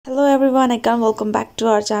Hello everyone, again welcome back to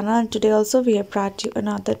our channel, and today also we have brought you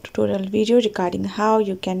another tutorial video regarding how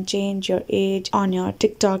you can change your age on your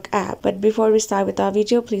TikTok app. But before we start with our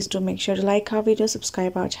video, please do make sure to like our video,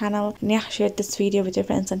 subscribe our channel, and share this video with your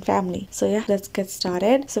friends and family. So let's get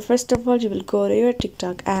started. So first of all, you will go to your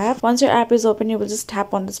TikTok app. Once your app is open, you will just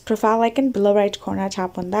tap on this profile icon below right corner,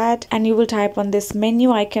 tap on that, and you will type on this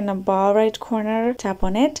menu icon above right corner, tap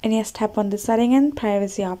on it, and tap on the setting and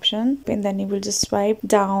privacy option, and then you will just swipe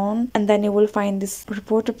down, and then you will find this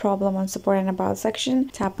report a problem on support and about section.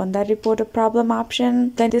 Tap on that report a problem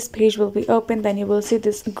option. Then this page will be open. Then you will see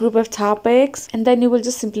this group of topics, and then you will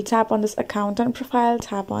just simply tap on this account and profile,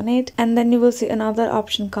 tap on it, and then you will see another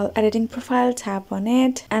option called editing profile, tap on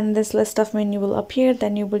it, and this list of menu will appear.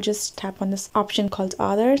 Then you will just tap on this option called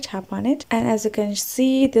other, tap on it, and as you can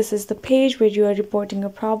see, this is the page where you are reporting a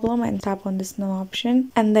problem, and tap on this no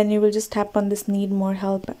option, and then you will just tap on this need more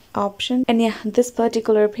help option, and this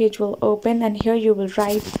particular page will open, and here you will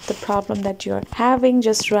write the problem that you're having.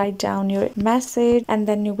 Just write down your message, and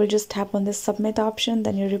then you will just tap on this submit option.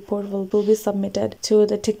 Then your report will be submitted to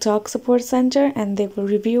the TikTok support center, and they will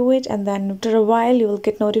review it, and then after a while you will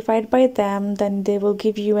get notified by them. Then they will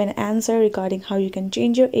give you an answer regarding how you can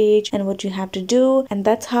change your age and what you have to do, and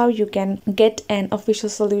that's how you can get an official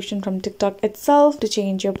solution from TikTok itself to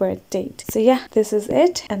change your birth date. So this is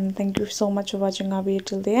it, and thank you so much for watching our video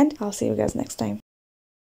till the end. I'll see you guys next time.